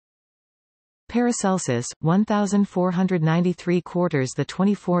Paracelsus, 1493 quarters, the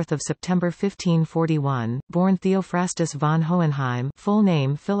 24th of September 1541, born Theophrastus von Hohenheim, full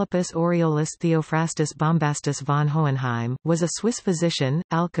name Philippus Aureolus Theophrastus Bombastus von Hohenheim, was a Swiss physician,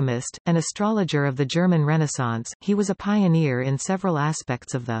 alchemist, and astrologer of the German Renaissance. He was a pioneer in several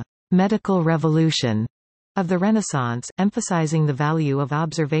aspects of the medical revolution of the Renaissance, emphasizing the value of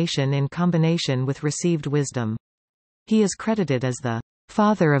observation in combination with received wisdom. He is credited as the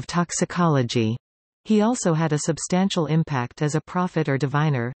father of toxicology. He also had a substantial impact as a prophet or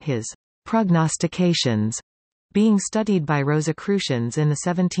diviner, his prognostications being studied by Rosicrucians in the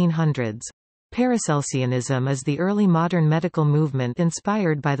 1700s. Paracelsianism is the early modern medical movement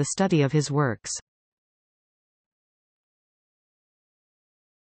inspired by the study of his works.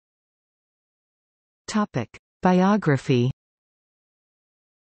 Biography.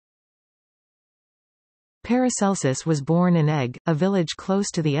 Paracelsus was born in Egg, a village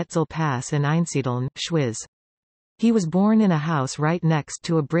close to the Etzel Pass in Einsiedeln, Schwyz. He was born in a house right next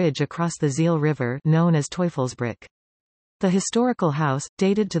to a bridge across the Ziel River known as Teufelsbrück. The historical house,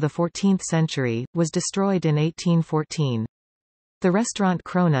 dated to the 14th century, was destroyed in 1814. The restaurant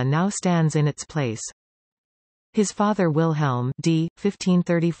Krone now stands in its place. His father Wilhelm d.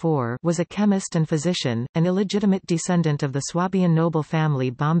 1534 was a chemist and physician, an illegitimate descendant of the Swabian noble family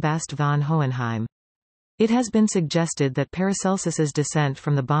Bombast von Hohenheim. It has been suggested that Paracelsus's descent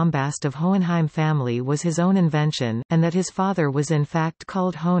from the Bombast of Hohenheim family was his own invention, and that his father was in fact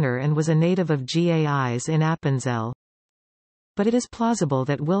called Hohner and was a native of Gais in Appenzell. But it is plausible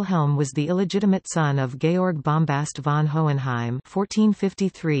that Wilhelm was the illegitimate son of Georg Bombast von Hohenheim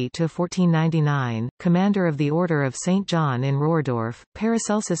 (1453–1499), commander of the Order of St. John in Rohrdorf.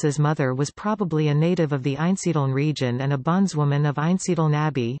 Paracelsus's mother was probably a native of the Einsiedeln region and a bondswoman of Einsiedeln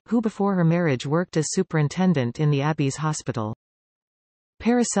Abbey, who before her marriage worked as superintendent in the abbey's hospital.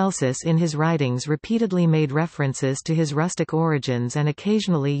 Paracelsus in his writings repeatedly made references to his rustic origins and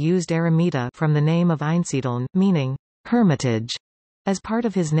occasionally used eremita from the name of Einsiedeln, meaning hermitage. As part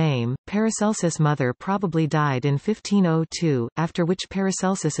of his name, Paracelsus' mother probably died in 1502, after which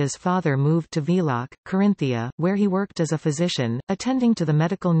Paracelsus's father moved to Villach, Carinthia, where he worked as a physician, attending to the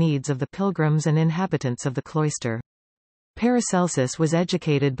medical needs of the pilgrims and inhabitants of the cloister. Paracelsus was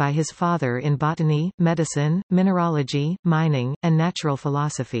educated by his father in botany, medicine, mineralogy, mining, and natural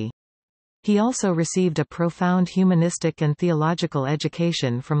philosophy. He also received a profound humanistic and theological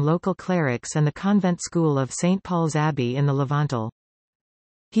education from local clerics and the convent school of St. Paul's Abbey in the Levantal.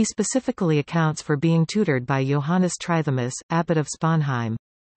 He specifically accounts for being tutored by Johannes Trithimus, abbot of Sponheim.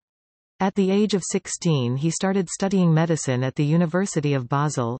 At the age of 16 he started studying medicine at the University of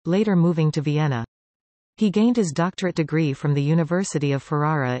Basel, later moving to Vienna. He gained his doctorate degree from the University of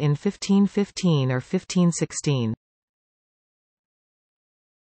Ferrara in 1515 or 1516.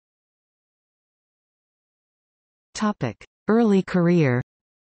 Early career.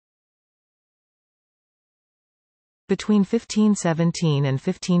 Between 1517 and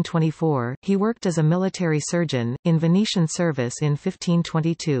 1524, he worked as a military surgeon, in Venetian service in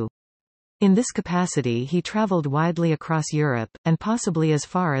 1522. In this capacity he travelled widely across Europe, and possibly as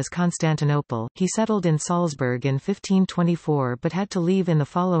far as Constantinople. He settled in Salzburg in 1524 but had to leave in the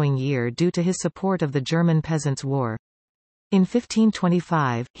following year due to his support of the German Peasants' War. In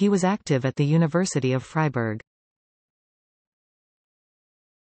 1525, he was active at the University of Freiburg.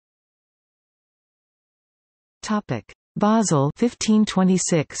 Basel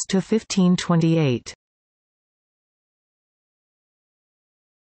 1526 to 1528.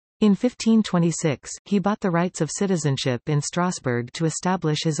 In 1526, he bought the rights of citizenship in Strasbourg to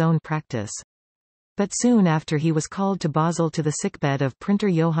establish his own practice. But soon after he was called to Basel to the sickbed of printer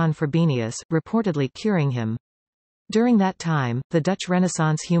Johann Frobenius, reportedly curing him. During that time, the Dutch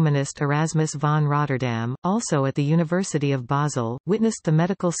Renaissance humanist Erasmus von Rotterdam, also at the University of Basel, witnessed the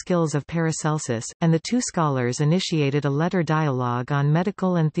medical skills of Paracelsus, and the two scholars initiated a letter dialogue on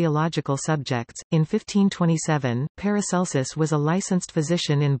medical and theological subjects. In 1527, Paracelsus was a licensed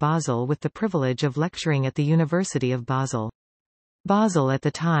physician in Basel with the privilege of lecturing at the University of Basel. Basel at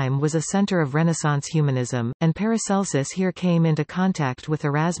the time was a center of Renaissance humanism, and Paracelsus here came into contact with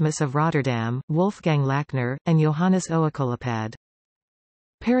Erasmus of Rotterdam, Wolfgang Lachner, and Johannes Oecolopad.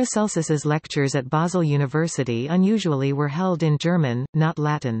 Paracelsus's lectures at Basel University unusually were held in German, not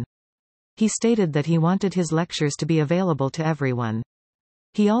Latin. He stated that he wanted his lectures to be available to everyone.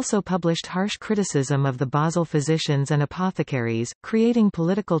 He also published harsh criticism of the Basel physicians and apothecaries, creating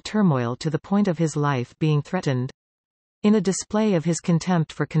political turmoil to the point of his life being threatened. In a display of his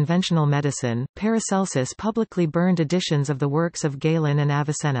contempt for conventional medicine, Paracelsus publicly burned editions of the works of Galen and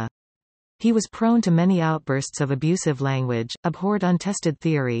Avicenna. He was prone to many outbursts of abusive language, abhorred untested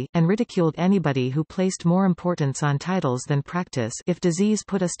theory, and ridiculed anybody who placed more importance on titles than practice. If disease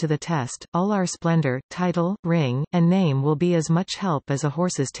put us to the test, all our splendor, title, ring, and name will be as much help as a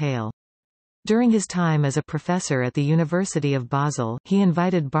horse's tail. During his time as a professor at the University of Basel, he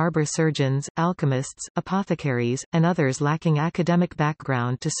invited barber surgeons, alchemists, apothecaries, and others lacking academic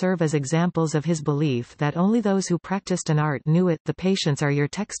background to serve as examples of his belief that only those who practiced an art knew it. The patients are your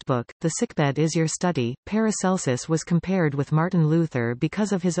textbook, the sickbed is your study. Paracelsus was compared with Martin Luther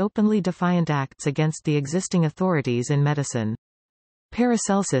because of his openly defiant acts against the existing authorities in medicine.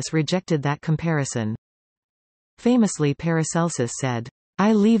 Paracelsus rejected that comparison. Famously, Paracelsus said,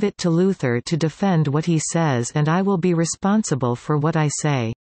 "I leave it to Luther to defend what he says, and I will be responsible for what I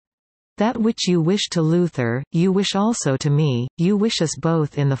say. That which you wish to Luther, you wish also to me, you wish us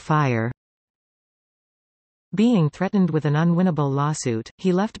both in the fire." Being threatened with an unwinnable lawsuit,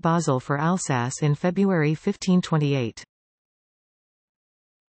 he left Basel for Alsace in February 1528.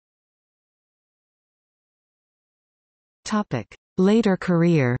 Later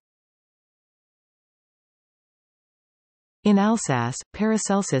career. In Alsace,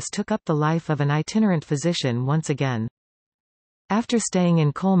 Paracelsus took up the life of an itinerant physician once again. After staying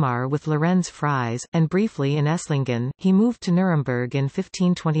in Colmar with Lorenz Fries, and briefly in Esslingen, he moved to Nuremberg in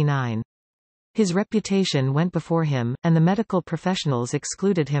 1529. His reputation went before him, and the medical professionals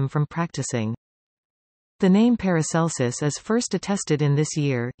excluded him from practicing. The name Paracelsus is first attested in this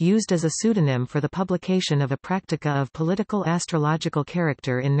year, used as a pseudonym for the publication of a practica of political astrological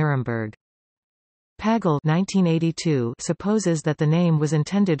character in Nuremberg. Pagel 1982 supposes that the name was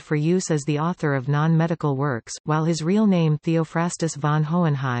intended for use as the author of non-medical works, while his real name Theophrastus von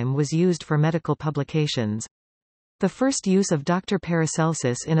Hohenheim was used for medical publications. The first use of Dr.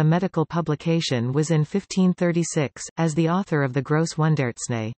 Paracelsus in a medical publication was in 1536, as the author of the Gross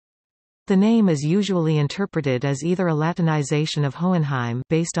Wundertzne. The name is usually interpreted as either a Latinization of Hohenheim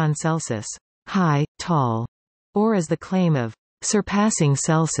based on Celsus, high, tall, or as the claim of surpassing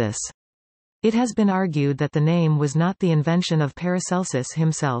Celsus. It has been argued that the name was not the invention of Paracelsus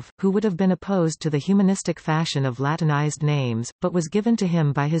himself, who would have been opposed to the humanistic fashion of Latinized names, but was given to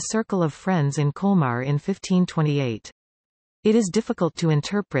him by his circle of friends in Colmar in 1528. It is difficult to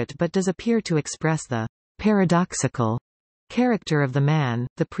interpret but does appear to express the paradoxical character of the man,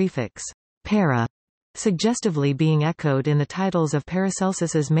 the prefix para suggestively being echoed in the titles of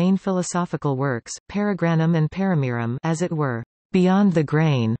Paracelsus's main philosophical works, Paragranum and Paramirum, as it were, beyond the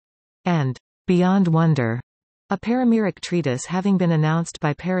grain, and Beyond Wonder, a parameric treatise having been announced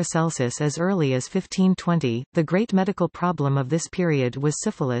by Paracelsus as early as 1520. The great medical problem of this period was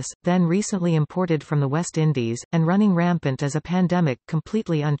syphilis, then recently imported from the West Indies, and running rampant as a pandemic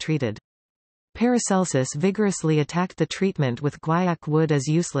completely untreated. Paracelsus vigorously attacked the treatment with guaiac wood as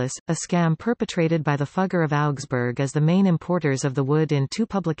useless, a scam perpetrated by the Fugger of Augsburg as the main importers of the wood in 2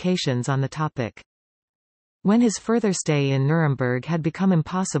 publications on the topic. When his further stay in Nuremberg had become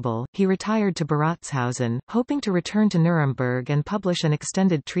impossible, he retired to Baratzhausen, hoping to return to Nuremberg and publish an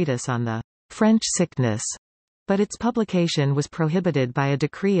extended treatise on the French sickness. But its publication was prohibited by a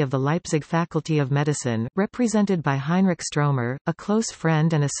decree of the Leipzig Faculty of Medicine, represented by Heinrich Stromer, a close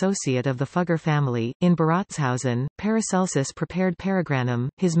friend and associate of the Fugger family. In Baratzhausen, Paracelsus prepared Paragranum,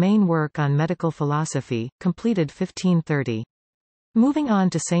 his main work on medical philosophy, completed 1530. Moving on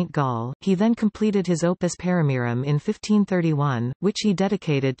to St. Gall, he then completed his Opus Paramirum in 1531, which he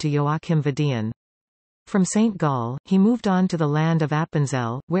dedicated to Joachim Vadian. From St. Gall, he moved on to the land of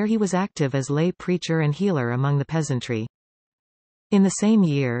Appenzell, where he was active as lay preacher and healer among the peasantry. In the same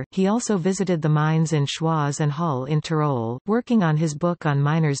year, he also visited the mines in Schwaz and Hull in Tyrol, working on his book on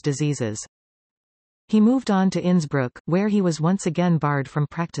miners' diseases. He moved on to Innsbruck, where he was once again barred from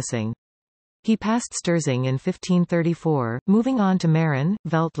practicing. He passed Sturzing in 1534, moving on to Marin,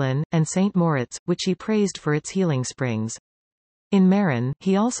 Veltlin, and St. Moritz, which he praised for its healing springs. In Marin,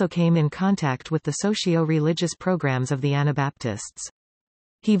 he also came in contact with the socio-religious programs of the Anabaptists.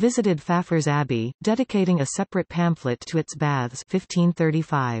 He visited Pfaffers Abbey, dedicating a separate pamphlet to its baths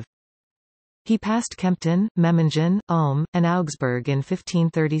 1535. He passed Kempten, Memmingen, Ulm, and Augsburg in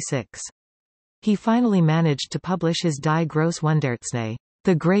 1536. He finally managed to publish his Die Gross Wundertzne,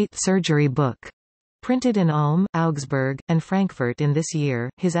 the Great Surgery Book, printed in Ulm, Augsburg, and Frankfurt in this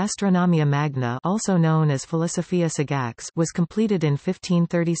year. His Astronomia Magna, also known as Philosophia Sagax, was completed in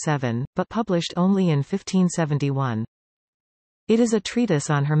 1537, but published only in 1571. It is a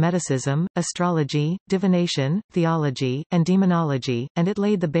treatise on Hermeticism, astrology, divination, theology, and demonology, and it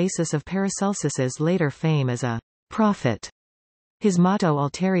laid the basis of Paracelsus's later fame as a prophet. His motto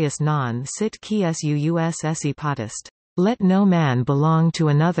Alterius non sit qui suus esse potest, "Let no man belong to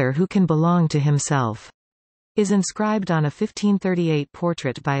another who can belong to himself," is inscribed on a 1538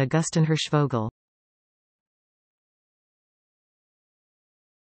 portrait by Augustin Hirschvogel.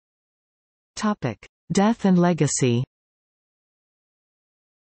 Death and legacy.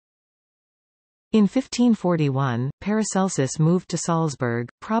 In 1541, Paracelsus moved to Salzburg,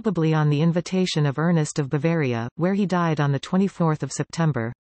 probably on the invitation of Ernest of Bavaria, where he died on 24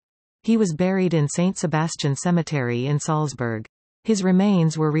 September. He was buried in St. Sebastian Cemetery in Salzburg. His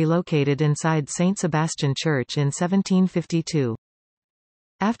remains were relocated inside St. Sebastian Church in 1752.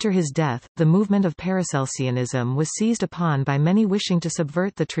 After his death, the movement of Paracelsianism was seized upon by many wishing to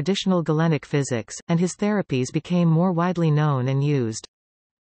subvert the traditional Galenic physics, and his therapies became more widely known and used.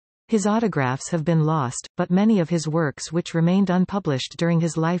 His autographs have been lost, but many of his works which remained unpublished during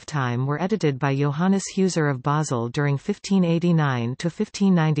his lifetime were edited by Johannes Huser of Basel during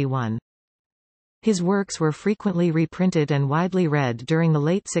 1589–1591. His works were frequently reprinted and widely read during the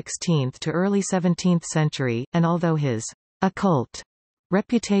late 16th to early 17th century, and although his occult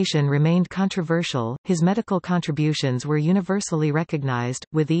reputation remained controversial, his medical contributions were universally recognized,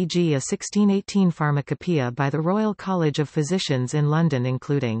 with e.g. a 1618 pharmacopoeia by the Royal College of Physicians in London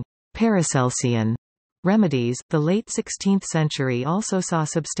including Paracelsian remedies. The late 16th century also saw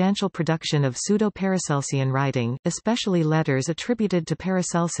substantial production of pseudo-Paracelsian writing, especially letters attributed to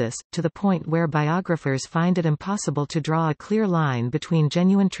Paracelsus, to the point where biographers find it impossible to draw a clear line between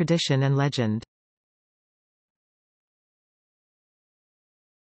genuine tradition and legend.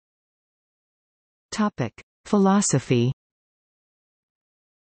 Philosophy.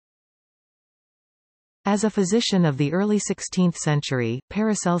 As a physician of the early 16th century,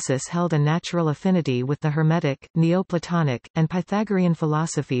 Paracelsus held a natural affinity with the Hermetic, Neoplatonic, and Pythagorean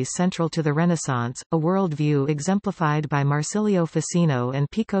philosophies central to the Renaissance, a worldview exemplified by Marsilio Ficino and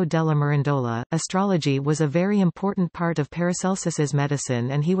Pico della Mirandola. Astrology was a very important part of Paracelsus's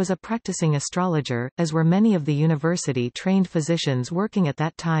medicine, and he was a practicing astrologer, as were many of the university-trained physicians working at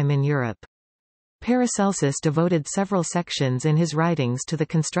that time in Europe. Paracelsus devoted several sections in his writings to the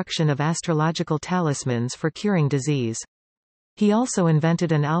construction of astrological talismans for curing disease. He also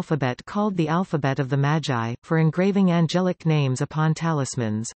invented an alphabet called the alphabet of the Magi, for engraving angelic names upon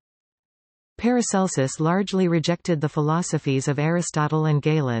talismans. Paracelsus largely rejected the philosophies of Aristotle and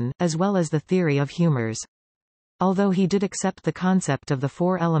Galen, as well as the theory of humors. Although he did accept the concept of the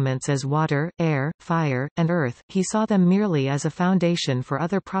four elements as water, air, fire, and earth, he saw them merely as a foundation for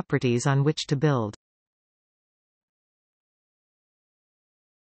other properties on which to build.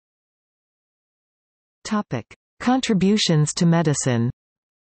 Contributions to medicine.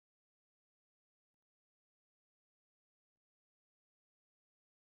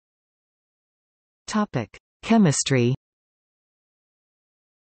 Chemistry.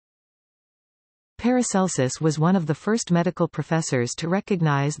 Paracelsus was one of the first medical professors to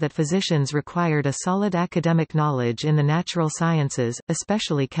recognize that physicians required a solid academic knowledge in the natural sciences,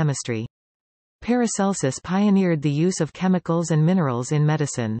 especially chemistry. Paracelsus pioneered the use of chemicals and minerals in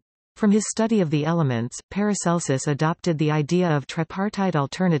medicine. From his study of the elements, Paracelsus adopted the idea of tripartite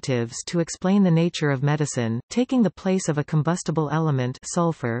alternatives to explain the nature of medicine, taking the place of a combustible element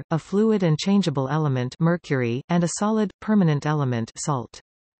sulfur, a fluid and changeable element mercury, and a solid, permanent element salt.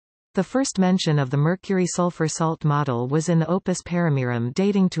 The first mention of the mercury-sulfur-salt model was in the Opus Paramirum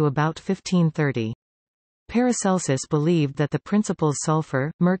dating to about 1530. Paracelsus believed that the principles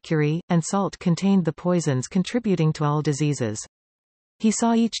sulfur, mercury, and salt contained the poisons contributing to all diseases. He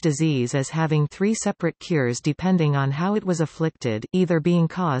saw each disease as having three separate cures depending on how it was afflicted, either being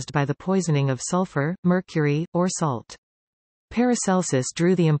caused by the poisoning of sulfur, mercury, or salt. Paracelsus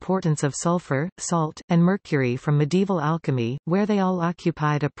drew the importance of sulfur, salt, and mercury from medieval alchemy, where they all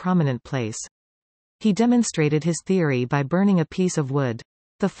occupied a prominent place. He demonstrated his theory by burning a piece of wood.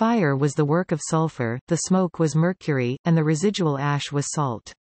 The fire was the work of sulfur, the smoke was mercury, and the residual ash was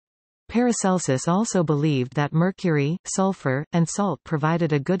salt. Paracelsus also believed that mercury, sulfur, and salt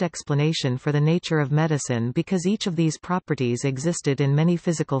provided a good explanation for the nature of medicine because each of these properties existed in many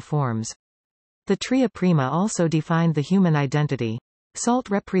physical forms. The tria prima also defined the human identity.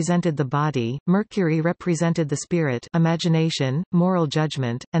 Salt represented the body, mercury represented the spirit, imagination, moral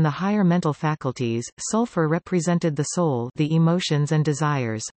judgment, and the higher mental faculties, sulfur represented the soul, the emotions and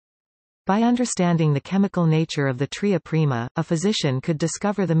desires. By understanding the chemical nature of the tria prima, a physician could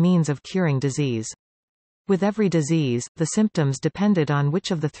discover the means of curing disease. With every disease, the symptoms depended on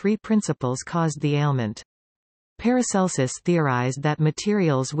which of the three principles caused the ailment. Paracelsus theorized that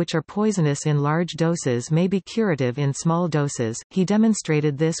materials which are poisonous in large doses may be curative in small doses. He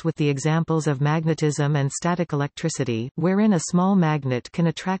demonstrated this with the examples of magnetism and static electricity, wherein a small magnet can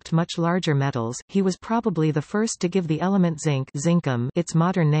attract much larger metals. He was probably the first to give the element zinc zincum its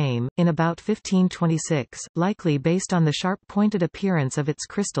modern name, in about 1526, likely based on the sharp-pointed appearance of its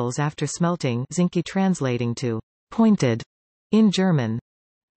crystals after smelting, zinky translating to pointed in German.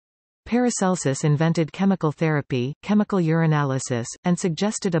 Paracelsus invented chemical therapy, chemical urinalysis, and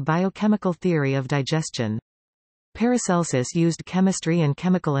suggested a biochemical theory of digestion. Paracelsus used chemistry and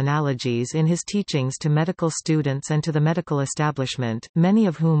chemical analogies in his teachings to medical students and to the medical establishment, many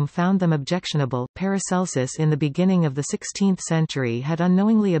of whom found them objectionable. Paracelsus in the beginning of the 16th century had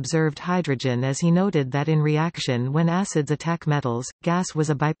unknowingly observed hydrogen, as he noted that in reaction when acids attack metals, gas was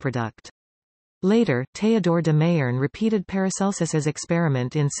a byproduct. Later, Théodore de Mayerne repeated Paracelsus's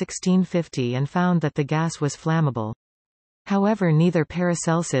experiment in 1650 and found that the gas was flammable. However, neither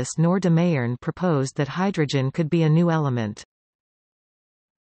Paracelsus nor de Mayerne proposed that hydrogen could be a new element.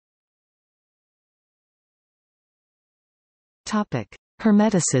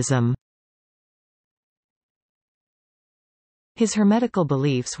 Hermeticism. His hermetical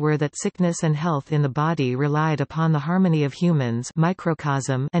beliefs were that sickness and health in the body relied upon the harmony of humans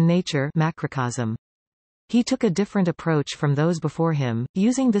microcosm and nature macrocosm. He took a different approach from those before him,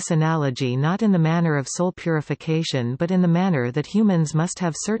 using this analogy not in the manner of soul purification but in the manner that humans must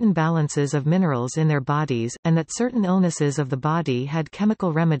have certain balances of minerals in their bodies, and that certain illnesses of the body had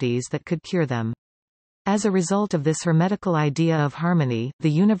chemical remedies that could cure them. As a result of this hermetical idea of harmony, the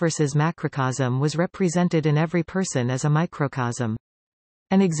universe's macrocosm was represented in every person as a microcosm.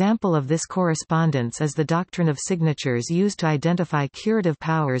 An example of this correspondence is the doctrine of signatures used to identify curative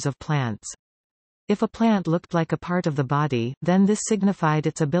powers of plants. If a plant looked like a part of the body, then this signified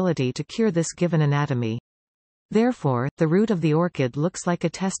its ability to cure this given anatomy. Therefore, the root of the orchid looks like a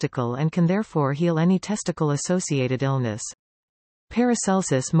testicle and can therefore heal any testicle-associated illness.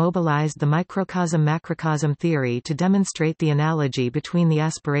 Paracelsus mobilized the microcosm-macrocosm theory to demonstrate the analogy between the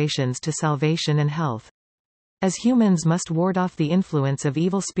aspirations to salvation and health. As humans must ward off the influence of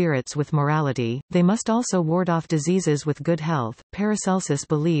evil spirits with morality, they must also ward off diseases with good health. Paracelsus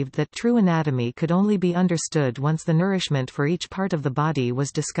believed that true anatomy could only be understood once the nourishment for each part of the body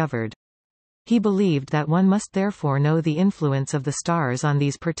was discovered. He believed that one must therefore know the influence of the stars on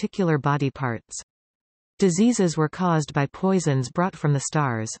these particular body parts. Diseases were caused by poisons brought from the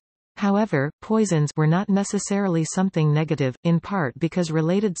stars. However, poisons were not necessarily something negative, in part because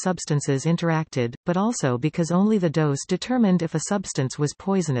related substances interacted, but also because only the dose determined if a substance was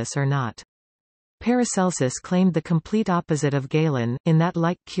poisonous or not. Paracelsus claimed the complete opposite of Galen, in that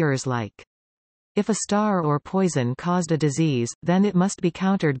like cures like. If a star or poison caused a disease, then it must be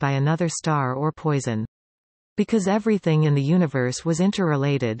countered by another star or poison. Because everything in the universe was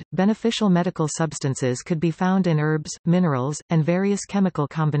interrelated, beneficial medical substances could be found in herbs, minerals, and various chemical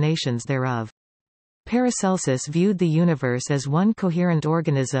combinations thereof. Paracelsus viewed the universe as one coherent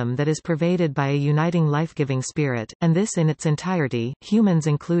organism that is pervaded by a uniting life-giving spirit, and this in its entirety, humans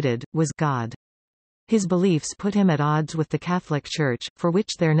included, was God. His beliefs put him at odds with the Catholic Church, for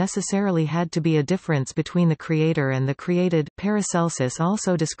which there necessarily had to be a difference between the creator and the created. Paracelsus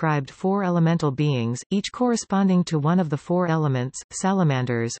also described four elemental beings, each corresponding to one of the four elements: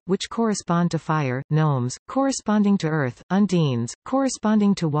 salamanders, which correspond to fire; gnomes, corresponding to earth; undines,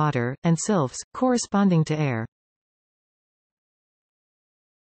 corresponding to water; and sylphs, corresponding to air.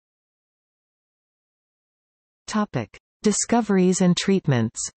 Topic: Discoveries and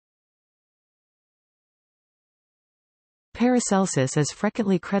treatments. Paracelsus is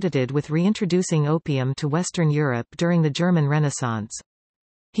frequently credited with reintroducing opium to Western Europe during the German Renaissance.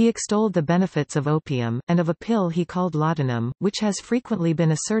 He extolled the benefits of opium, and of a pill he called laudanum, which has frequently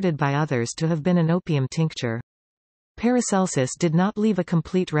been asserted by others to have been an opium tincture. Paracelsus did not leave a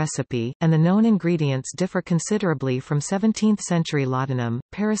complete recipe, and the known ingredients differ considerably from 17th-century laudanum.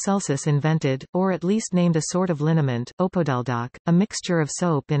 Paracelsus invented, or at least named a sort of liniment, opodeldoc, a mixture of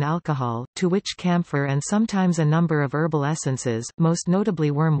soap in alcohol, to which camphor and sometimes a number of herbal essences, most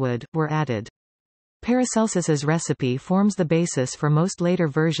notably wormwood, were added. Paracelsus's recipe forms the basis for most later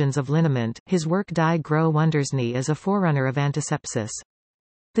versions of liniment. His work Die Große Wundersnee is a forerunner of antisepsis.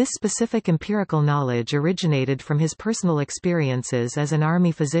 This specific empirical knowledge originated from his personal experiences as an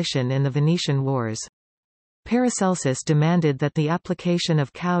army physician in the Venetian Wars. Paracelsus demanded that the application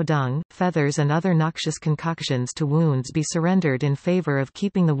of cow dung, feathers and other noxious concoctions to wounds be surrendered in favor of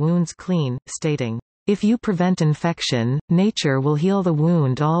keeping the wounds clean, stating, "If you prevent infection, nature will heal the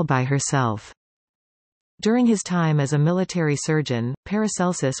wound all by herself." During his time as a military surgeon,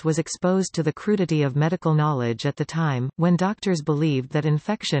 Paracelsus was exposed to the crudity of medical knowledge at the time, when doctors believed that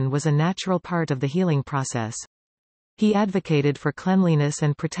infection was a natural part of the healing process. He advocated for cleanliness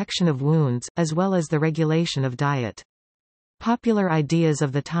and protection of wounds, as well as the regulation of diet. Popular ideas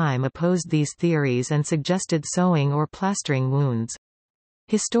of the time opposed these theories and suggested sewing or plastering wounds.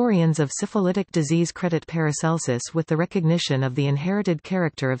 Historians of syphilitic disease credit Paracelsus with the recognition of the inherited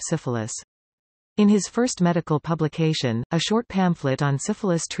character of syphilis. In his first medical publication, a short pamphlet on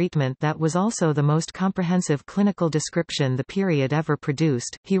syphilis treatment that was also the most comprehensive clinical description the period ever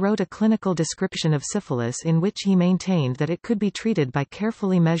produced, he wrote a clinical description of syphilis in which he maintained that it could be treated by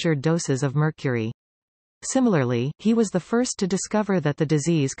carefully measured doses of mercury. Similarly, he was the first to discover that the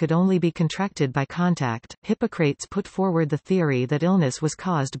disease could only be contracted by contact. Hippocrates put forward the theory that illness was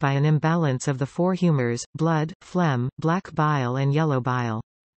caused by an imbalance of the four humors: blood, phlegm, black bile and yellow bile.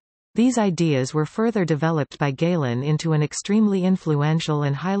 These ideas were further developed by Galen into an extremely influential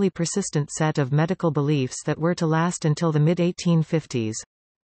and highly persistent set of medical beliefs that were to last until the mid-1850s.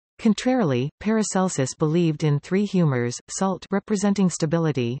 Contrarily, Paracelsus believed in three humors: salt representing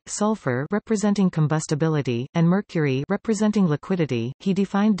stability, sulfur representing combustibility, and mercury representing liquidity. He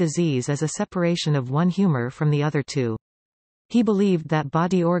defined disease as a separation of one humor from the other two. He believed that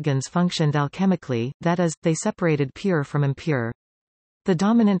body organs functioned alchemically, that is, they separated pure from impure. The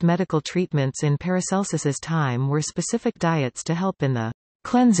dominant medical treatments in Paracelsus's time were specific diets to help in the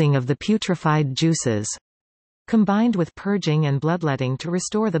cleansing of the putrefied juices, combined with purging and bloodletting to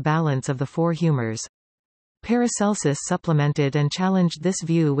restore the balance of the four humors. Paracelsus supplemented and challenged this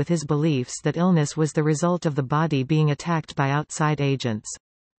view with his beliefs that illness was the result of the body being attacked by outside agents.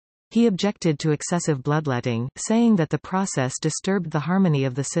 He objected to excessive bloodletting, saying that the process disturbed the harmony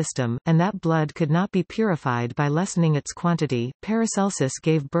of the system, and that blood could not be purified by lessening its quantity. Paracelsus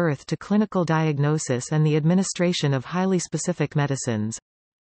gave birth to clinical diagnosis and the administration of highly specific medicines.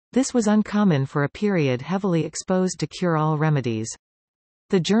 This was uncommon for a period heavily exposed to cure-all remedies.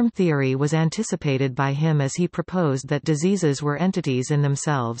 The germ theory was anticipated by him as he proposed that diseases were entities in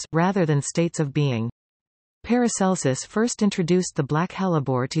themselves, rather than states of being. Paracelsus first introduced the black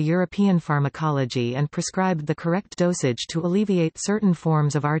hellebore to European pharmacology and prescribed the correct dosage to alleviate certain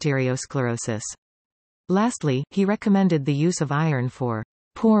forms of arteriosclerosis. Lastly, he recommended the use of iron for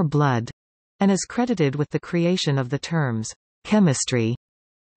poor blood, and is credited with the creation of the terms chemistry,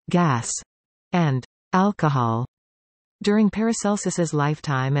 gas, and alcohol. During Paracelsus's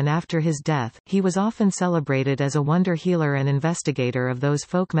lifetime and after his death, he was often celebrated as a wonder healer and investigator of those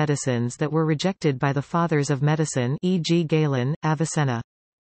folk medicines that were rejected by the fathers of medicine, e.g. Galen, Avicenna.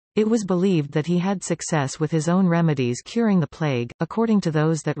 It was believed that he had success with his own remedies curing the plague, according to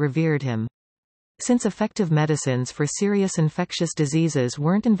those that revered him. Since effective medicines for serious infectious diseases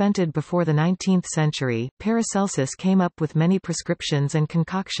weren't invented before the 19th century, Paracelsus came up with many prescriptions and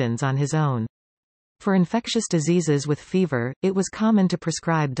concoctions on his own. For infectious diseases with fever, it was common to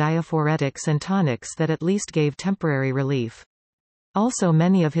prescribe diaphoretics and tonics that at least gave temporary relief. Also,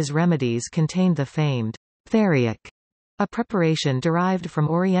 many of his remedies contained the famed theriac, a preparation derived from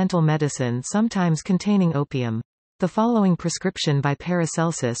Oriental medicine sometimes containing opium. The following prescription by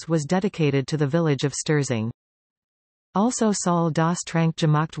Paracelsus was dedicated to the village of Sturzing. Also soll das Trank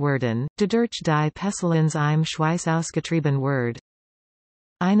gemacht werden, dadurch die Pestilens im Schweiß ausgetrieben wird.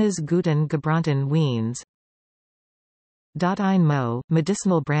 Eines guten gebrannten Weins. Ein Mo,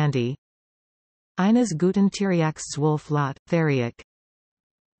 medicinal brandy. Eines guten Theriacs Zwölf Lot, Theriac.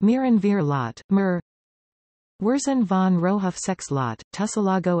 Miren wir Lot, Myrrh. Wurzen von Rohhof 6 Lot,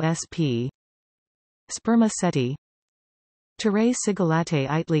 Tussilago sp. Sperma seti. Terrae sigillate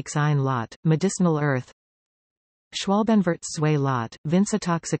eitlichs ein Lot, medicinal earth. Schwalbenwurz 2 Lot,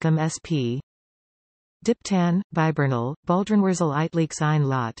 Vincetoxicum sp. Diptan, Bibernal, Baldrinwurzel eitlichs ein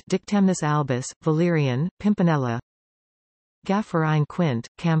Lot, Dictamnus albus, Valerian, Pimpinella. Gaffer ein Quint,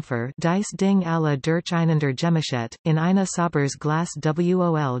 Camphor, Dice Ding alla durch einander Gemischet, in eine Sabers Glas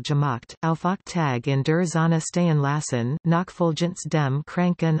wol gemacht, auf 8 Tag in der Sonne stehen lassen, nach Fulgence dem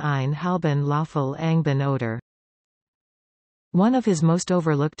Kranken ein halben Löffel Angben oder. One of his most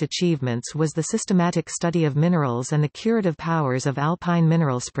overlooked achievements was the systematic study of minerals and the curative powers of alpine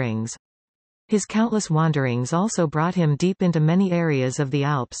mineral springs. His countless wanderings also brought him deep into many areas of the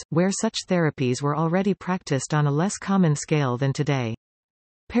Alps, where such therapies were already practiced on a less common scale than today.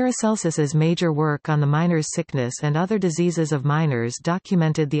 Paracelsus's major work on the miner's sickness and other diseases of miners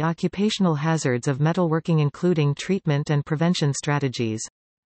documented the occupational hazards of metalworking, including treatment and prevention strategies.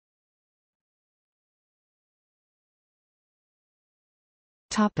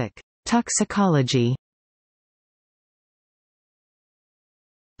 Toxicology.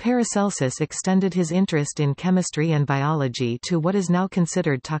 Paracelsus extended his interest in chemistry and biology to what is now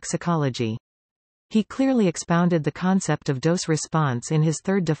considered toxicology. He clearly expounded the concept of dose response in his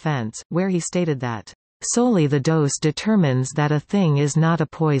third defense, where he stated that, "Solely the dose determines that a thing is not a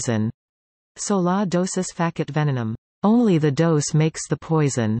poison. Sola dosis facit venenum. Only the dose makes the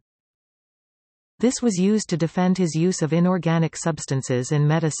poison." This was used to defend his use of inorganic substances in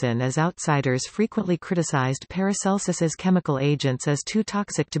medicine, as outsiders frequently criticized Paracelsus's chemical agents as too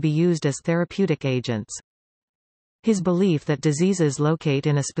toxic to be used as therapeutic agents. His belief that diseases locate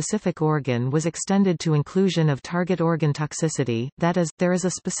in a specific organ was extended to inclusion of target organ toxicity, that is, there is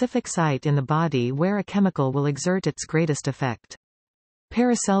a specific site in the body where a chemical will exert its greatest effect.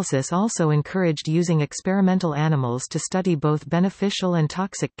 Paracelsus also encouraged using experimental animals to study both beneficial and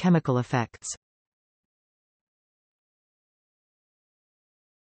toxic chemical effects.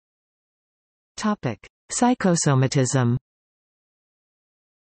 Psychosomatism.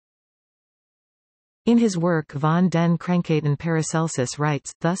 In his work Von den Krankheiten Paracelsus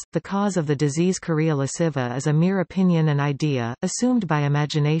writes, thus, the cause of the disease chorea lasciva is a mere opinion and idea, assumed by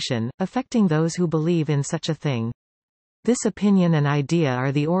imagination, affecting those who believe in such a thing. This opinion and idea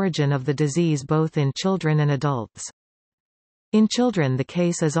are the origin of the disease both in children and adults. In children the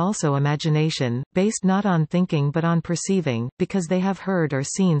case is also imagination, based not on thinking but on perceiving, because they have heard or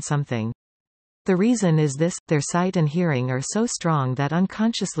seen something. The reason is this: their sight and hearing are so strong that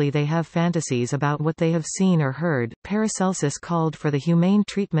unconsciously they have fantasies about what they have seen or heard. Paracelsus called for the humane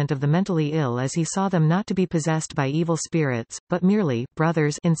treatment of the mentally ill, as he saw them not to be possessed by evil spirits, but merely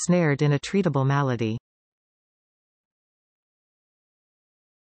brothers ensnared in a treatable malady.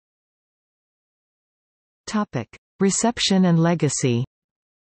 Topic: Reception and legacy.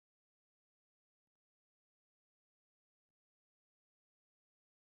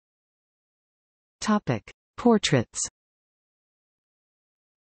 Topic: Portraits.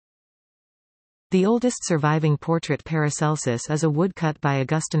 The oldest surviving portrait Paracelsus is a woodcut by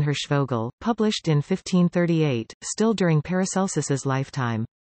Augustin Hirschvogel, published in 1538, still during Paracelsus's lifetime.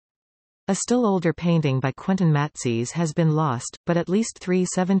 A still older painting by Quentin Matsys has been lost, but at least 3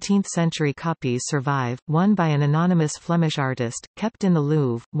 17th-century copies survive, one by an anonymous Flemish artist, kept in the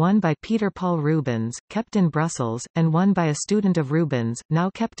Louvre, one by Peter Paul Rubens, kept in Brussels, and one by a student of Rubens,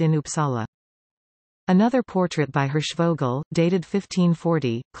 now kept in Uppsala. Another portrait by Hirschvogel, dated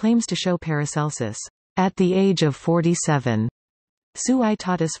 1540, claims to show Paracelsus at the age of 47,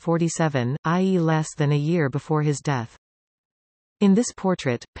 suitatis 47, i.e. less than a year before his death. In this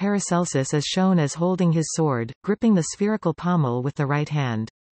portrait, Paracelsus is shown as holding his sword, gripping the spherical pommel with the right hand.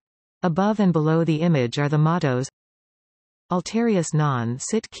 Above and below the image are the mottos: Alterius non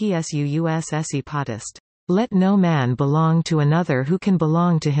sit qui suus esse potest. Let no man belong to another who can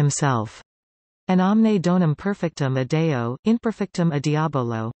belong to himself. And omne donum perfectum a Deo, imperfectum a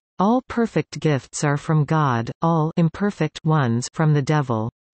diabolo. All perfect gifts are from God, all imperfect ones from the devil.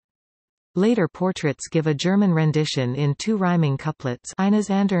 Later portraits give a German rendition in 2 rhyming couplets: Eines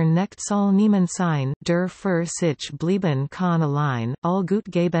andern nicht soll niemand sein, der für sich blieben kann allein, all gut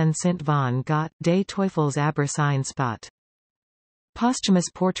geben sind von Gott, des Teufels aber sein Spot. Posthumous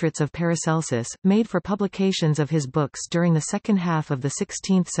portraits of Paracelsus, made for publications of his books during the second half of the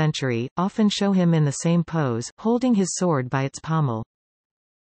 16th century, often show him in the same pose, holding his sword by its pommel.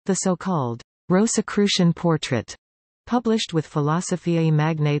 The so-called Rosicrucian portrait, published with Philosophiae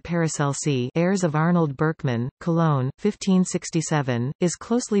Magnae Paracelsi, heirs of Arnold Berkman, Cologne, 1567, is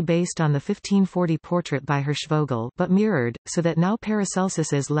closely based on the 1540 portrait by Hirschvogel, but mirrored, so that now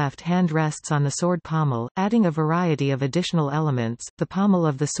Paracelsus's left hand rests on the sword pommel, adding a variety of additional elements. The pommel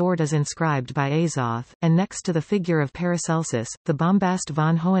of the sword is inscribed by Azoth, and next to the figure of Paracelsus, the bombast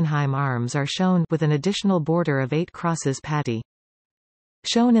von Hohenheim arms are shown, with an additional border of 8 crosses patty.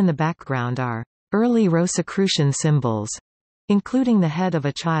 Shown in the background are early Rosicrucian symbols, including the head of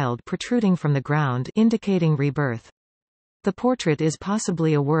a child protruding from the ground, indicating rebirth. The portrait is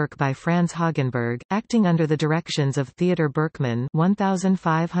possibly a work by Franz Hagenberg, acting under the directions of Theodor Berkman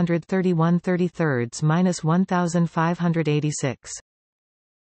 1531/1586.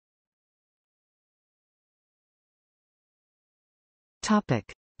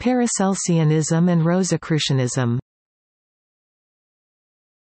 Topic: Paracelsianism and Rosicrucianism.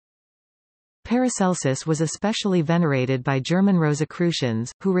 Paracelsus was especially venerated by German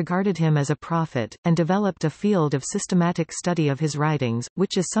Rosicrucians, who regarded him as a prophet, and developed a field of systematic study of his writings,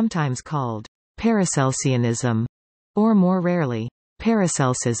 which is sometimes called Paracelsianism, or more rarely,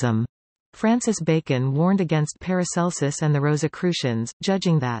 Paracelsism. Francis Bacon warned against Paracelsus and the Rosicrucians,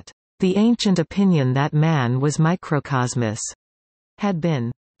 judging that the ancient opinion that man was microcosmos had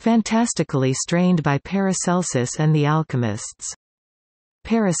been fantastically strained by Paracelsus and the alchemists.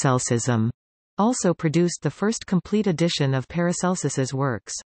 Paracelsianism also produced the first complete edition of Paracelsus's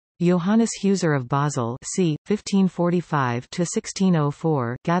works. Johannes Huser of Basel c.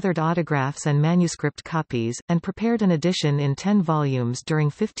 1545–1604 gathered autographs and manuscript copies, and prepared an edition in 10 volumes during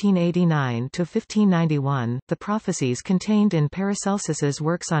 1589–1591. The prophecies contained in Paracelsus's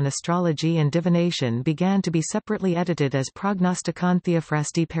works on astrology and divination began to be separately edited as Prognosticon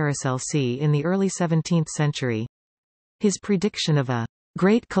Theophrasti Paracelsi in the early 17th century. His prediction of a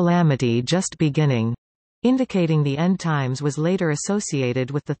great calamity just beginning, indicating the end times, was later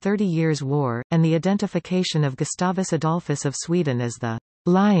associated with the 30 Years' War, and the identification of Gustavus Adolphus of Sweden as the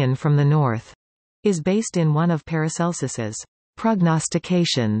Lion from the North is based in one of Paracelsus's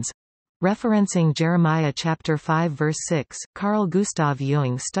prognostications. Referencing Jeremiah chapter 5 verse 6, Carl Gustav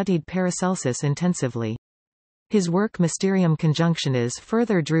Jung studied Paracelsus intensively. His work Mysterium Conjunctionis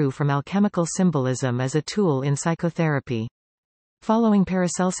further drew from alchemical symbolism as a tool in psychotherapy. Following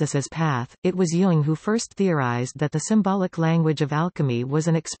Paracelsus's path, it was Jung who first theorized that the symbolic language of alchemy was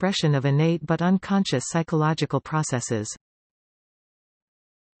an expression of innate but unconscious psychological processes.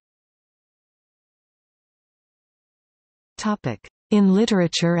 In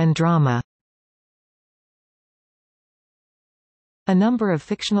literature and drama. A number of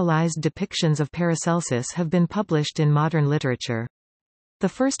fictionalized depictions of Paracelsus have been published in modern literature. The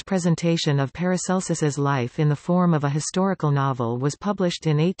first presentation of Paracelsus's life in the form of a historical novel was published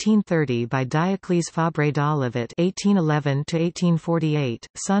in 1830 by Diocles Fabre d'Olivet (1811–1848),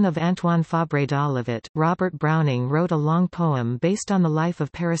 son of Antoine Fabre d'Olivet. Robert Browning wrote a long poem based on the life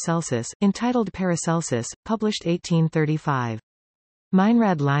of Paracelsus, entitled Paracelsus, published 1835.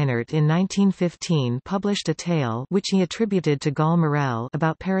 Meinrad Leinert in 1915 published a tale which he attributed to Gall Morel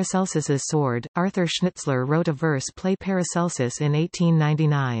about Paracelsus's sword. Arthur Schnitzler wrote a verse play Paracelsus in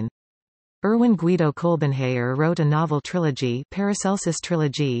 1899. Erwin Guido Kolbenheyer wrote a novel trilogy, Paracelsus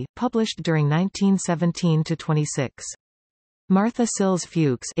Trilogy, published during 1917–26. Martha Sills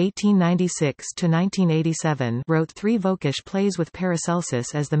Fuchs (1896–1987) wrote 3 Völkisch plays with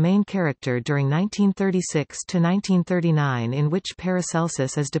Paracelsus as the main character during 1936–1939, in which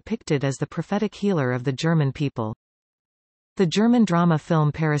Paracelsus is depicted as the prophetic healer of the German people. The German drama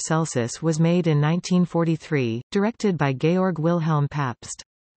film Paracelsus was made in 1943, directed by Georg Wilhelm Pabst.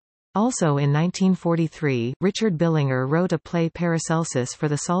 Also in 1943, Richard Billinger wrote a play Paracelsus for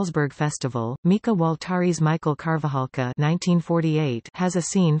the Salzburg Festival. Mika Waltari's Michael Carvajalka (1948) has a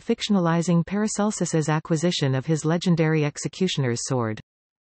scene fictionalizing Paracelsus's acquisition of his legendary executioner's sword.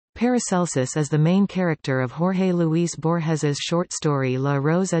 Paracelsus is the main character of Jorge Luis Borges's short story La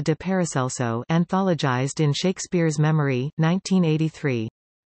Rosa de Paracelso, anthologized in Shakespeare's Memory, 1983.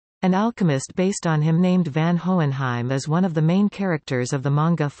 An alchemist based on him named Van Hohenheim is one of the main characters of the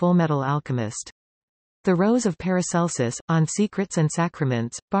manga Fullmetal Alchemist. The Rose of Paracelsus, On Secrets and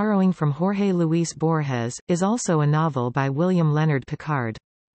Sacraments, borrowing from Jorge Luis Borges, is also a novel by William Leonard Picard.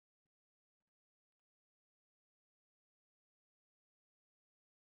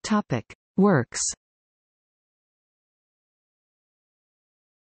 Works.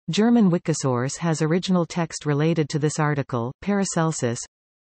 German Wikisource has original text related to this article. Paracelsus.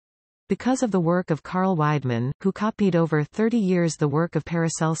 Because of the work of Carl Weidmann, who copied over 30 years the work of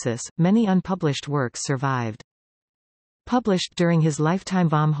Paracelsus, many unpublished works survived. Published during his lifetime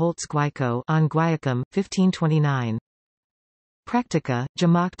Vom Holzguico on Guiacum, 1529. Praktika,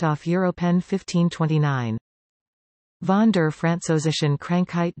 gemacht auf Europen 1529. Von der französischen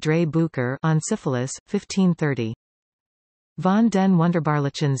Krankheit drei Bücher on syphilis, 1530. Von den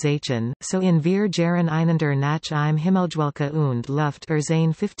wunderbarlichen Zeichen, so in wir Jahren einander nach im Himmelschwelke und Luft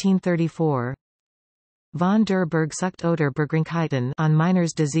ersehen 1534. Von der Bergsucht oder Bergkrankheiten on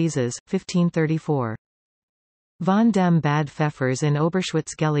minors diseases, 1534. Von dem Bad Pfeffers in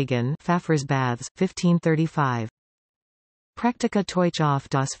Oberschwitz gelegen, Pfeffers Baths, 1535. Praktika Deutsch auf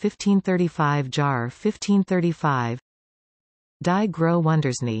das 1535 Jar 1535. Die Gros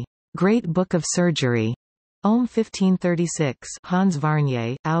Wundersnie, Great Book of Surgery, Ulm 1536, Hans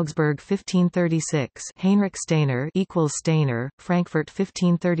Varnier, Augsburg 1536, Heinrich Steiner Steiner, Frankfurt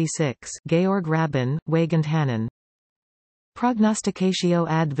 1536, Georg Rabin, Wagend Hannen. Prognosticatio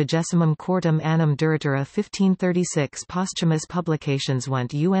ad vigesimum quartum annum duratura 1536 posthumous publications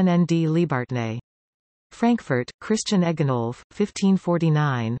went UNND Liebartne. Frankfurt, Christian Egenolf,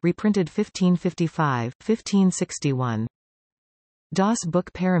 1549, reprinted 1555, 1561. Das Buch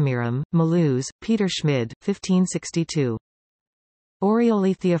Paramirum, Maluz, Peter Schmid, 1562.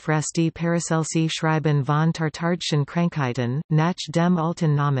 Orioli Theophrasti Paracelsi Schreiben von Tartardschen Krankheiten, nach dem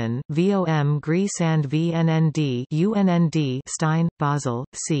alten Namen, vom Gries and VNND UNND Stein, Basel,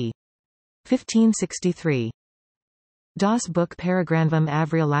 c. 1563. Das Buch Paragraphem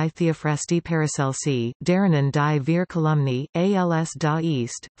Avrili Theophrasti Paracelsi, Derinnen die Vier Kolumni, als da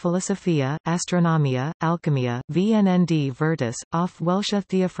East, Philosophia, Astronomia, Alchemia, VNND Virtus, auf welche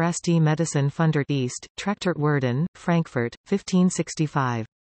Theophrasti Medicine fundert East, Traktort Werden, Frankfurt, 1565.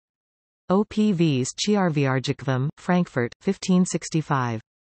 OPVs Chiarviargicvum, Frankfurt, 1565.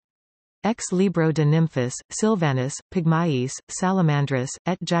 Ex libro de Nymphus, Sylvanus, Pygmaeis, Salamandris,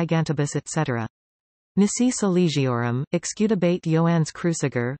 et Gigantibus etc. Nisi Silegiorum, Excudabate Johannes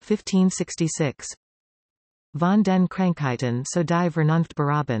Cruciger 1566. Von den Krankheiten so die Vernunft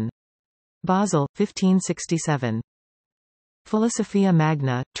beraben. Basel, 1567. Philosophia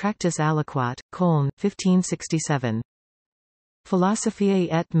Magna, Tractus Aliquot, Köln, 1567.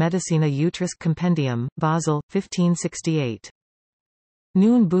 Philosophiae et Medicina Utriusque Compendium, Basel, 1568.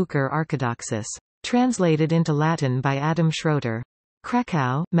 Nun Bucher Orthodoxus. Translated into Latin by Adam Schroeder.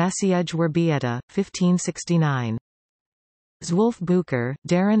 Krakow, Massiege Werbieta, 1569. Zwölf Bucher,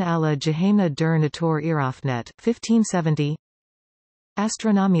 Deren alle Geheimna der Natur Iraufnet, 1570.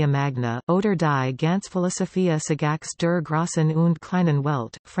 Astronomia Magna, oder die ganz Philosophia Sagax der Grossen und Kleinen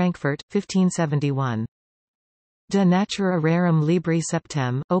Welt, Frankfurt, 1571. De Natura Rerum Libri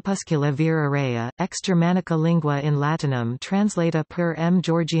Septem, Opuscula vir Area, ex Germanica Lingua in Latinum translata per M.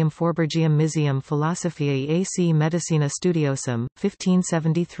 Georgium Forbergium Misium Philosophiae AC Medicina Studiosum,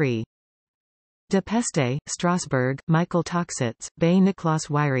 1573. De Peste, Strasbourg, Michael Toxitz, Bay Niklaus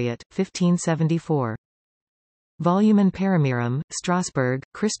Wyriot, 1574. Volumen Paramirum, Strasbourg,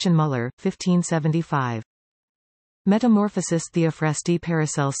 Christian Müller, 1575. Metamorphosis Theophrasti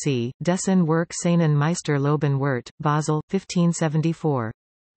Paracelsi, Dessen Werk seinen Meister Loben Wirt, Basel, 1574.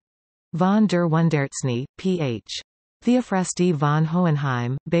 Von der Wundertznie, Ph. Theophrasti von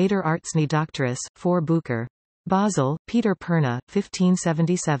Hohenheim, Bader Artsnie Doctoris, 4 Bucher. Basel, Peter Perna,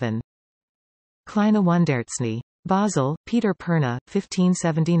 1577. Kleine Wundertznie. Basel, Peter Perna,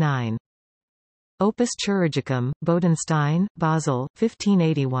 1579. Opus Chirurgicum, Bodenstein, Basel,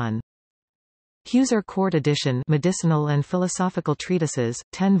 1581. Heuser Court Edition Medicinal and Philosophical Treatises,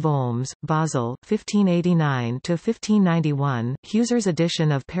 10 volumes, Basel, 1589–1591. Heuser's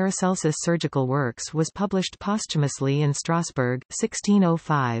edition of Paracelsus' surgical works was published posthumously in Strasbourg,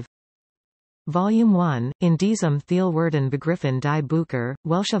 1605. Volume 1, in diesem Thielwerden begriffen die Bücher,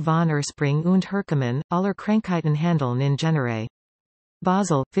 welche von Ursprung und Herkommen aller Krankheiten handeln in genere.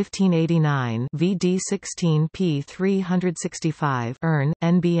 Basel, 1589 VD 16 p. 365 Ern,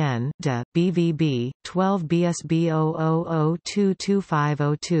 NBN, de, BVB, 12 BSB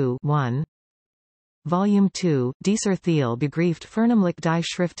 000222502-1. Volume 2, Dieser Thiel begrieft Vernamelijk die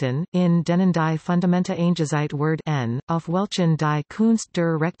Schriften, in denen die Fundamenta eingezeit word n, auf welchen die Kunst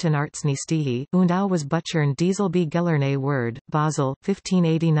der rechten Arzneistiche, und auch Buchern dieselbe gelerne word, Basel,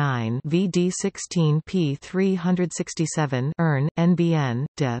 1589 VD 16 p. 367 Ern, NBN,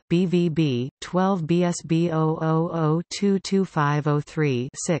 de, BVB, 12 BSB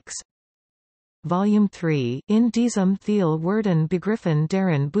 000222503-6. Volume 3, in diesem Thiel werden begriffen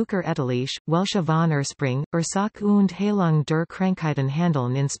deren Bücher etliche, welche von Ursprung, Ursache und Heilung der Krankheiten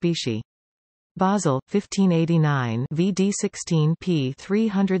handeln in Specie. Basel, 1589 VD 16 p.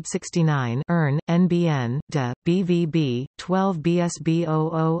 369 Ern, NBN, de, BVB, 12 BSB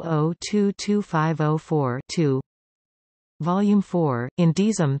 000222504-2. Volume 4, in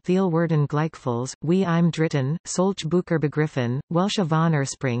diesem Thielwerden Gleichfalls, wie im dritten, solch Bücher begriffen, welche von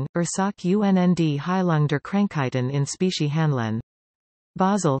Ursprung, Ursache und Heilung der Krankheiten in Specie handeln.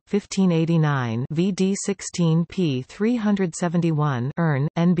 Basel, 1589 VD 16 p. 371 Ern,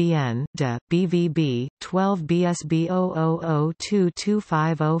 NBN, de, BVB, 12 BSB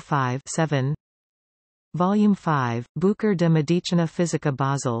 000222505-7. Volume 5, Bücher de Medicina Physica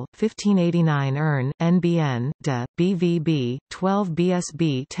Basel, 1589 Ern, NBN, de, BVB, 12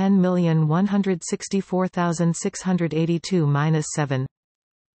 BSB 10164682-7.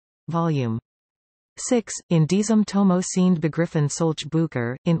 Volume 6, in diesem Tomo sind begriffen solch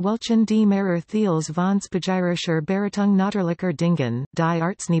Bücher, in welchen die mehrer Thiels von Spigerischer Beratung natürlicher Dingen, die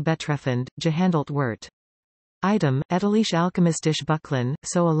Arznei betreffend, gehandelt wird. Item, etliche alchemistische Buchlein,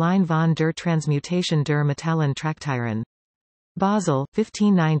 so allein von der Transmutation der Metallen Traktieren. Basel,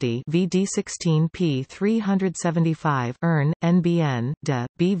 1590 VD 16 p. 375 Ern, NBN, de,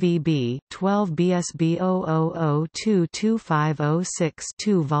 BVB, 12 BSB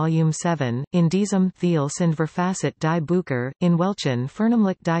 000222506-2 Volume 7, in diesem Thiel sind verfasset die Bücher, in welchen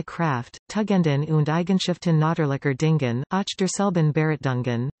Vernamelijk die Kraft, Tugenden und Eigenschaften natürlicher Dingen, auch derselben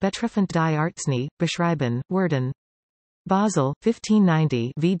Beratungen, betreffend die Arznei, beschreiben, werden. Basel,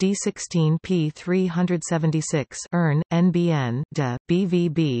 1590 VD 16 p. 376 Ern, NBN, de,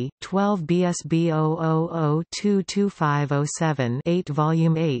 BVB, 12 BSB 00022507 8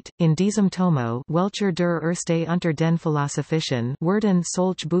 Volume 8, in diesem Tomo Welcher der Erste unter den Philosophischen Werden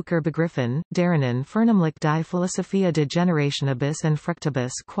solch Bücher begriffen, derinnen Vernehmlich die Philosophia de Generationibus und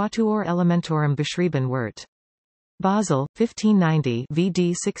Fructibus Quatuor Elementorum beschrieben wird. Basel, 1590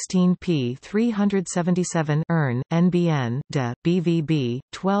 VD 16 p. 377 Ern, NBN, de, BVB,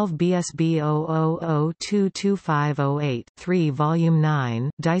 12 BSB 00022508 3 Volume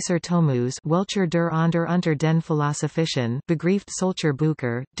 9, Dieser Tomus Welcher der unter den Philosophischen Begriff solcher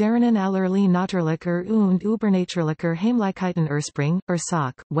Bücher, derinnen allerlei natürlicher und übernatürlicher Heimlichkeiten Ursprung,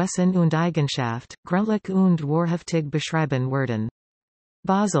 Ursache, Wesen und Eigenschaft, gründlich und wahrhaftig beschrieben werden.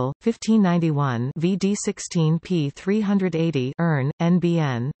 Basel, 1591 VD 16 p. 380 Ern,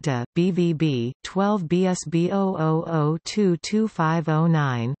 NBN, de, BVB, 12 BSB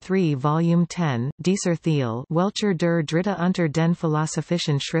 00022509 3 Volume 10, Dieser Thiel Welcher der Dritte unter den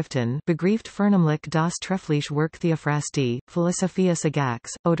Philosophischen Schriften Begriff vernehmlich das treffliche Werk Theophrastie, Philosophia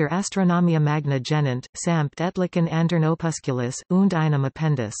Sagax, oder Astronomia Magna genannt, samt etlichen andern Opusculus, und einem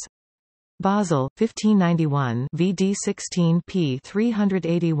Appendix. Basel, 1591 VD 16 p.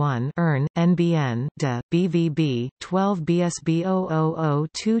 381 Ern, NBN, de, BVB, 12 BSB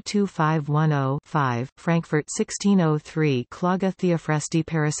 00022510 5 Frankfurt 1603 Klage Theophrastie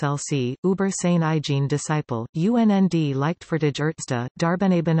Paracelsi, über seine eigene Disciple, UNND Leichtfertig Ärzte,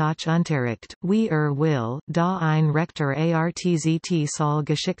 Darbeneben Unterricht, wie will, da ein Rechter Artzt soll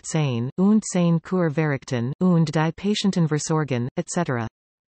geschickt sein, und sein Kur verrichten, und die Patienten versorgen, etc.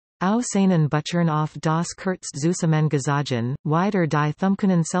 Auch seinen Büchern auf das Kurzzusammen gesagt, wieder die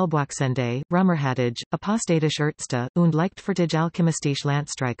Thumbkunnen Selbstwachsende, Rummerhattig, Apostatische Ärzte, und leichtfertig alchemistische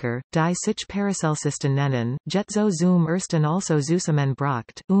Landstreicher, die sich Paracelsianisten nennen, jetzo zum ersten also zusammen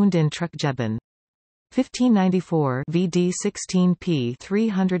bracht, und in Truck geben. 1594 VD 16 p.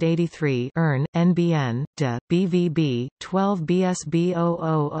 383 Ern, NBN, de, BVB, 12 BSB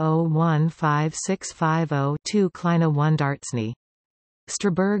 00015650 2 Kleine Wundarzney.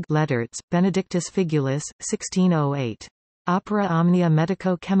 Strasbourg Lederts, Benedictus Figulus, 1608. Opera Omnia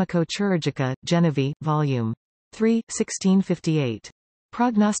Medico-Chemico-Chirurgica, Genevieve, Vol. 3, 1658.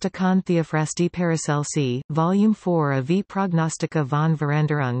 Prognostikon Theophrastie Paracelsi, Volume 4 of V. Prognostica von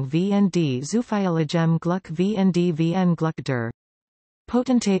Veränderung VND Zufälligem Gluck VND VN Gluck der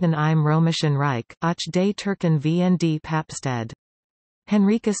Potentaten im Römischen Reich, auch des Türken VND Papstad.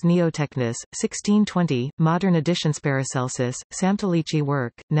 Henricus Neotechnus, 1620, Modern Editions Paracelsus, Samtliche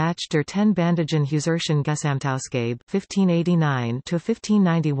Werk, nach der 10-bandigen Huserschen Gesamtausgabe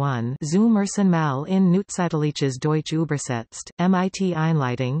 1589–1591 zum ersten Mal in Neuzeitliches Deutsch übersetzt, mit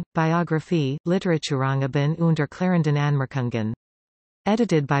Einleitung, Biography, Literaturangeben und erklärenden Anmerkungen.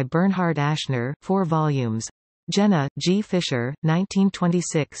 Edited by Bernhard Aschner, 4 volumes. Jena, G. Fischer,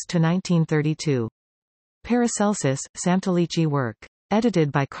 1926–1932. Paracelsus, Samtliche Werk.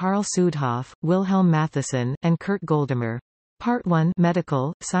 Edited by Karl Sudhoff, Wilhelm Matheson, and Kurt Goldamer. Part 1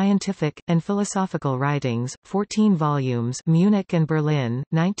 Medical, Scientific, and Philosophical Writings, 14 volumes Munich and Berlin,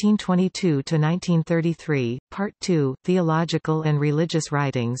 1922–1933, Part 2 Theological and Religious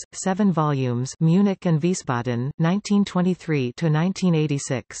Writings, 7 volumes Munich and Wiesbaden,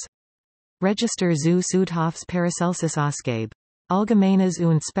 1923–1986. Register zu Sudhoffs Paracelsus Ausgabe. Allgemeines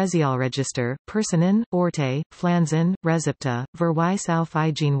und Spezialregister, Personen, Orte, Pflanzen, Rezepte, Verweis auf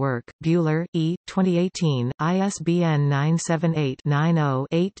Eigenwerk, Bühler, E. 2018, ISBN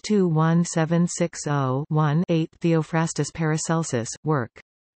 978-90-821760-1 Theophrastus Paracelsus, Work.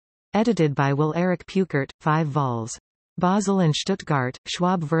 Edited by Will Eric Pukert, 5 vols. Basel and Stuttgart,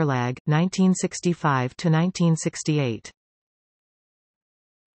 Schwab Verlag, 1965–1968.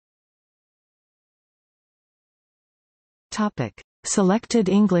 Topic. Selected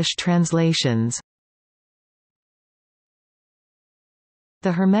English translations.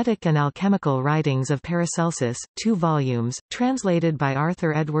 The Hermetic and Alchemical Writings of Paracelsus, 2 volumes, translated by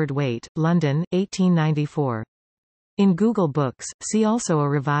Arthur Edward Waite, London, 1894. In Google Books, see also a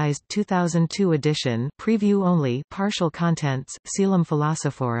revised 2002 edition, preview only, partial contents, Coelum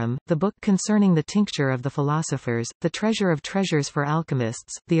Philosophorum, the book concerning the tincture of the philosophers, the treasure of treasures for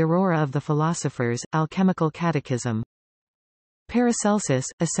alchemists, the aurora of the philosophers, Alchemical Catechism. Paracelsus,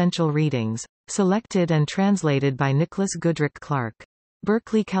 Essential Readings. Selected and translated by Nicholas Goodrick Clark.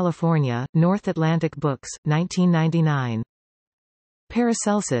 Berkeley, California, North Atlantic Books, 1999.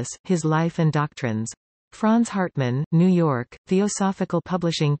 Paracelsus, His Life and Doctrines. Franz Hartmann, New York, Theosophical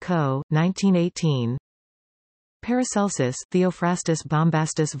Publishing Co., 1918. Paracelsus, Theophrastus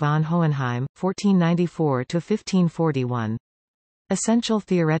Bombastus von Hohenheim, 1494–1541. Essential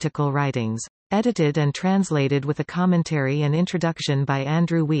Theoretical Writings. Edited and translated with a commentary and introduction by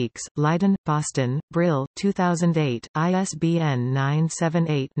Andrew Weeks, Leiden, Boston, Brill, 2008, ISBN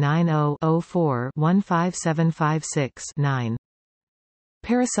 978-90-04-15756-9.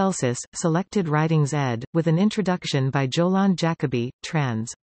 Paracelsus, Selected Writings ed., with an introduction by Jolande Jacobi,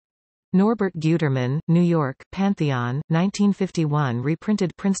 trans. Norbert Gutermann, New York, Pantheon, 1951,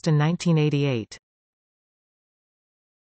 reprinted Princeton 1988.